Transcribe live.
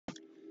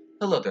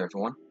Hello there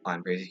everyone,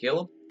 I'm Crazy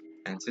Caleb,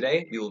 and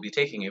today we will be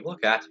taking a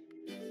look at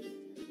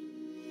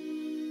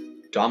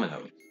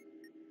Dominoes.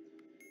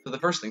 So the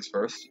first things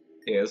first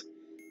is,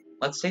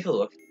 let's take a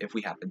look if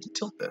we happen to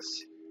tilt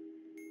this.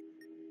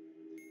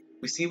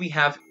 We see we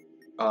have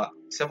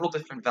several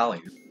different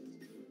values.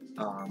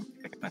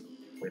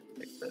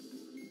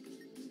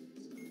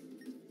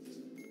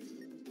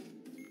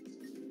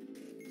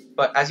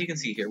 But as you can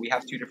see here, we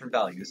have two different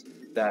values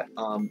that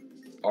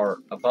are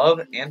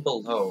above and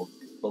below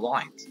the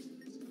lines.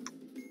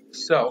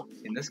 So,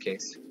 in this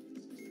case,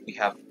 we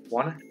have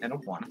 1 and a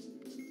 1,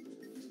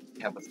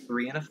 we have a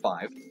 3 and a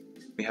 5,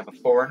 we have a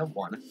 4 and a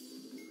 1,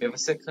 we have a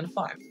 6 and a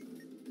 5.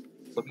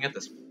 Looking at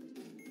this one.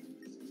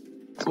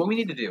 So what we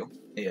need to do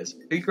is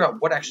figure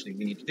out what actually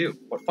we need to do,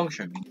 what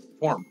function we need to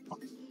perform.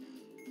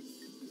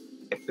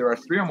 If there are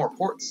 3 or more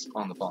ports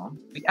on the bomb,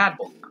 we add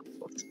both of them.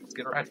 Let's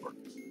get our add work.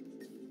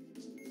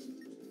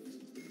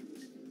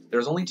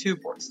 There's only 2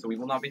 ports, so we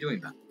will not be doing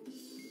that.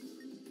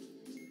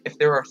 If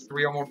there are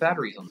 3 or more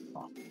batteries on the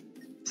bomb,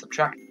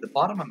 subtract the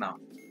bottom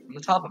amount from the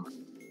top amount.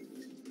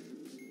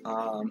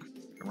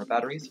 More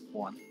batteries,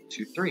 1,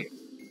 2, 3.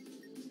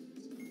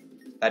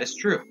 That is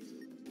true.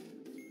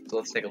 So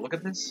let's take a look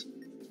at this.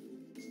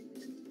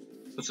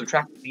 So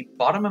subtract the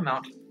bottom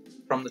amount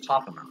from the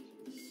top amount.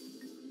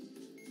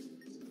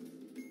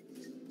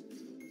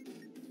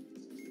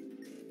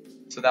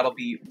 So that'll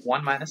be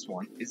 1 minus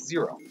 1 is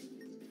 0.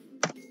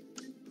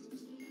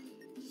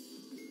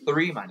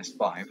 3 minus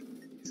 5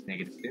 is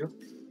negative 2.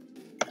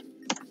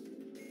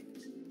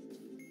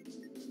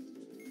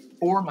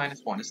 4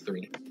 minus 1 is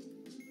 3.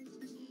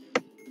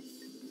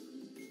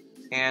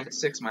 And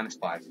 6 minus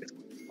 5 is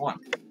 1.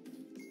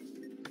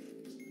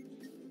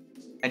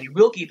 And you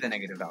will keep the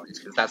negative values,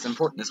 because that's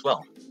important as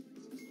well.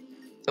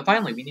 So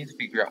finally, we need to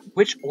figure out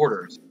which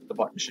orders the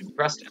button should be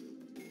pressed in.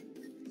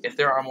 If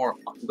there are more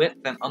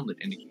lit than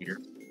unlit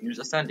indicators, use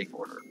ascending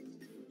order.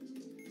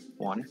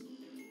 1,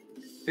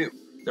 2.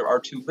 There are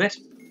 2 lit,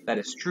 that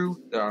is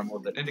true, there are more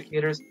lit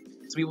indicators,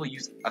 so we will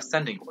use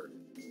ascending order.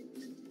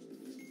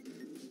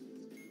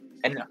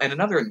 And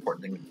another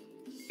important thing,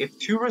 if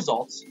 2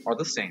 results are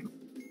the same,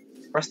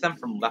 press them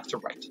from left to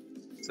right.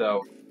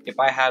 So if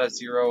I had a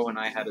 0 and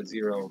I had a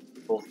 0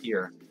 both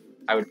here,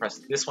 I would press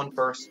this one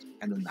first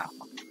and then that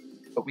one.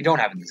 But we don't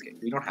have it in this case.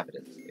 We don't have it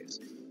in this case.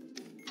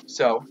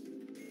 So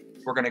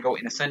we're going to go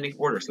in ascending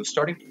order. So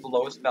starting from the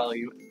lowest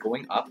value,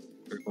 going up,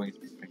 we're going to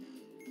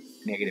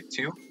negative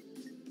 2,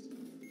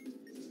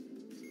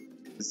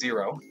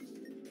 0,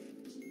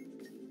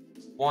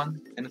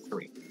 1, and a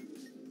 3.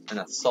 And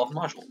that's the solve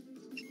module.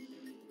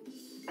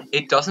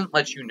 It doesn't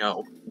let you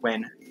know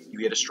when you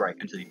get a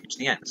strike until you reach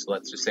the end. So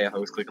let's just say I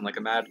was clicking like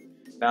a madman.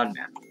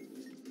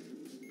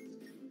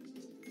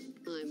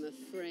 I'm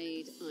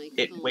afraid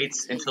It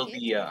waits until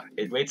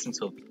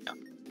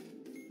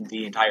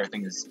the entire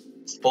thing is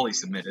fully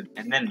submitted,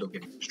 and then it'll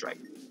give you a strike.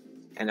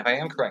 And if I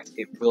am correct,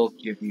 it will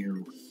give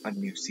you a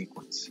new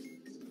sequence.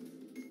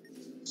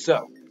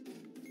 So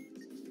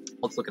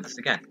let's look at this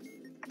again.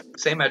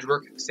 Same edge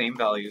work, same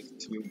values.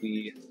 So we will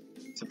be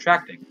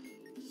subtracting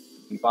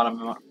the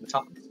bottom amount from the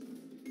top amount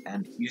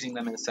and using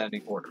them in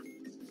ascending order.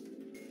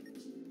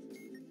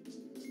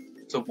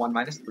 So 1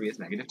 minus 3 is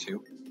negative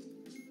 2.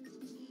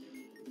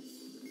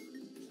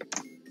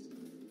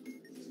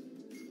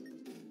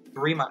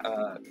 3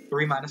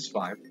 minus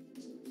 5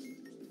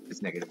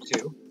 is negative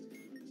 2.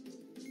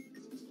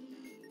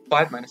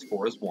 5 minus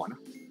 4 is 1.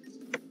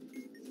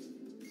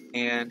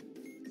 And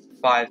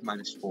 5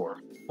 minus 4,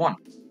 1.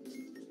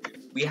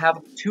 We have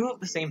 2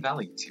 of the same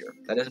values here.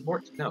 That is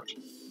important to note.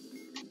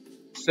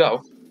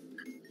 So,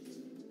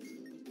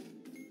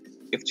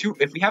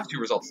 if we have 2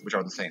 results which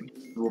are the same,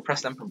 we will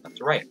press them from left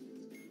to right.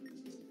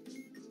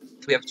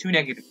 So we have 2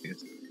 negative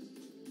 2s.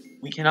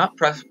 We cannot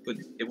press,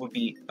 it would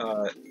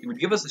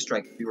give us a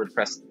strike if we were to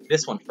press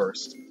this one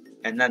first,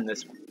 and then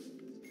this one.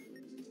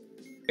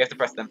 We have to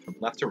press them from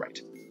left to right.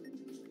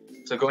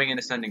 So going in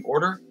ascending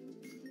order,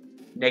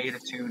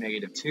 negative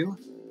 2,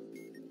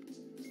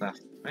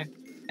 left, right,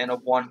 and a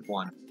 1,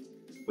 1,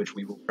 which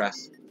we will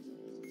press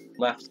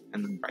left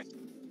and then right.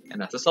 And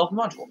that's a solve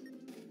module.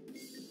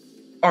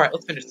 Alright,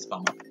 let's finish this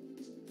bomb up.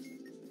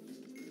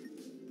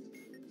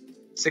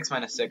 6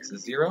 minus 6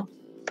 is 0.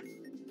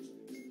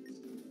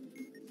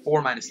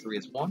 4 minus 3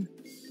 is 1.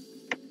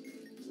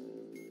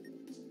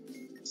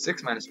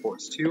 6 minus 4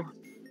 is 2.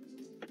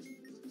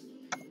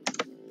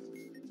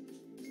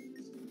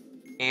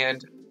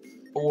 And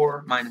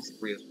 4 minus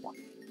 3 is 1.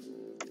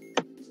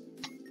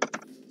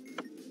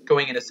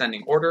 Going in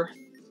ascending order,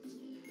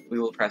 we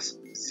will press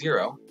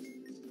 0,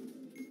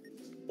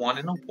 1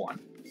 and a 1.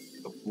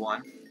 So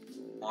 1,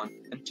 1,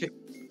 and 2.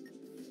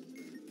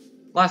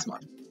 Last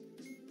mod.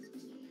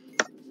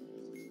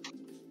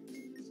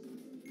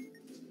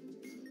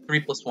 3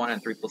 plus 1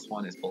 and 3 plus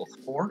 1 is both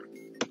 4.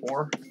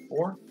 4,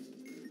 4.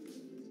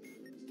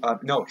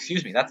 No,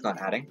 excuse me, that's not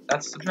adding.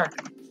 That's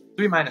subtracting.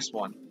 3 minus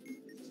 1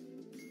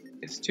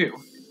 is 2.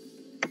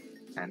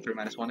 And 3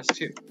 minus 1 is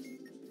 2.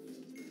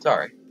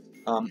 Sorry.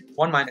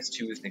 1 minus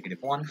 2 is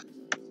negative 1.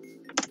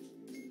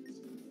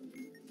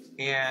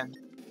 And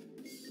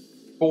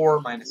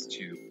 4 minus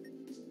 2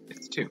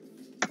 is 2.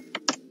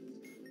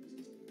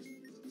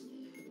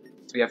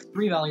 So we have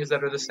 3 values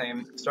that are the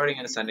same. Starting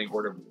in ascending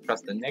order, we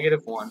press the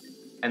 -1,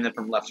 and then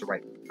from left to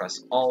right, we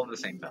press all of the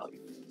same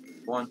values.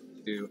 1,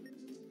 2,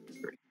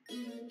 3.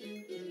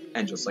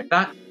 And just like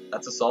that,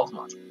 that's a solved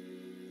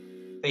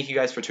module. Thank you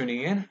guys for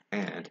tuning in,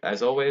 and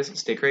as always,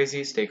 stay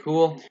crazy, stay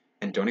cool,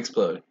 and don't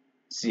explode.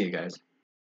 See you guys.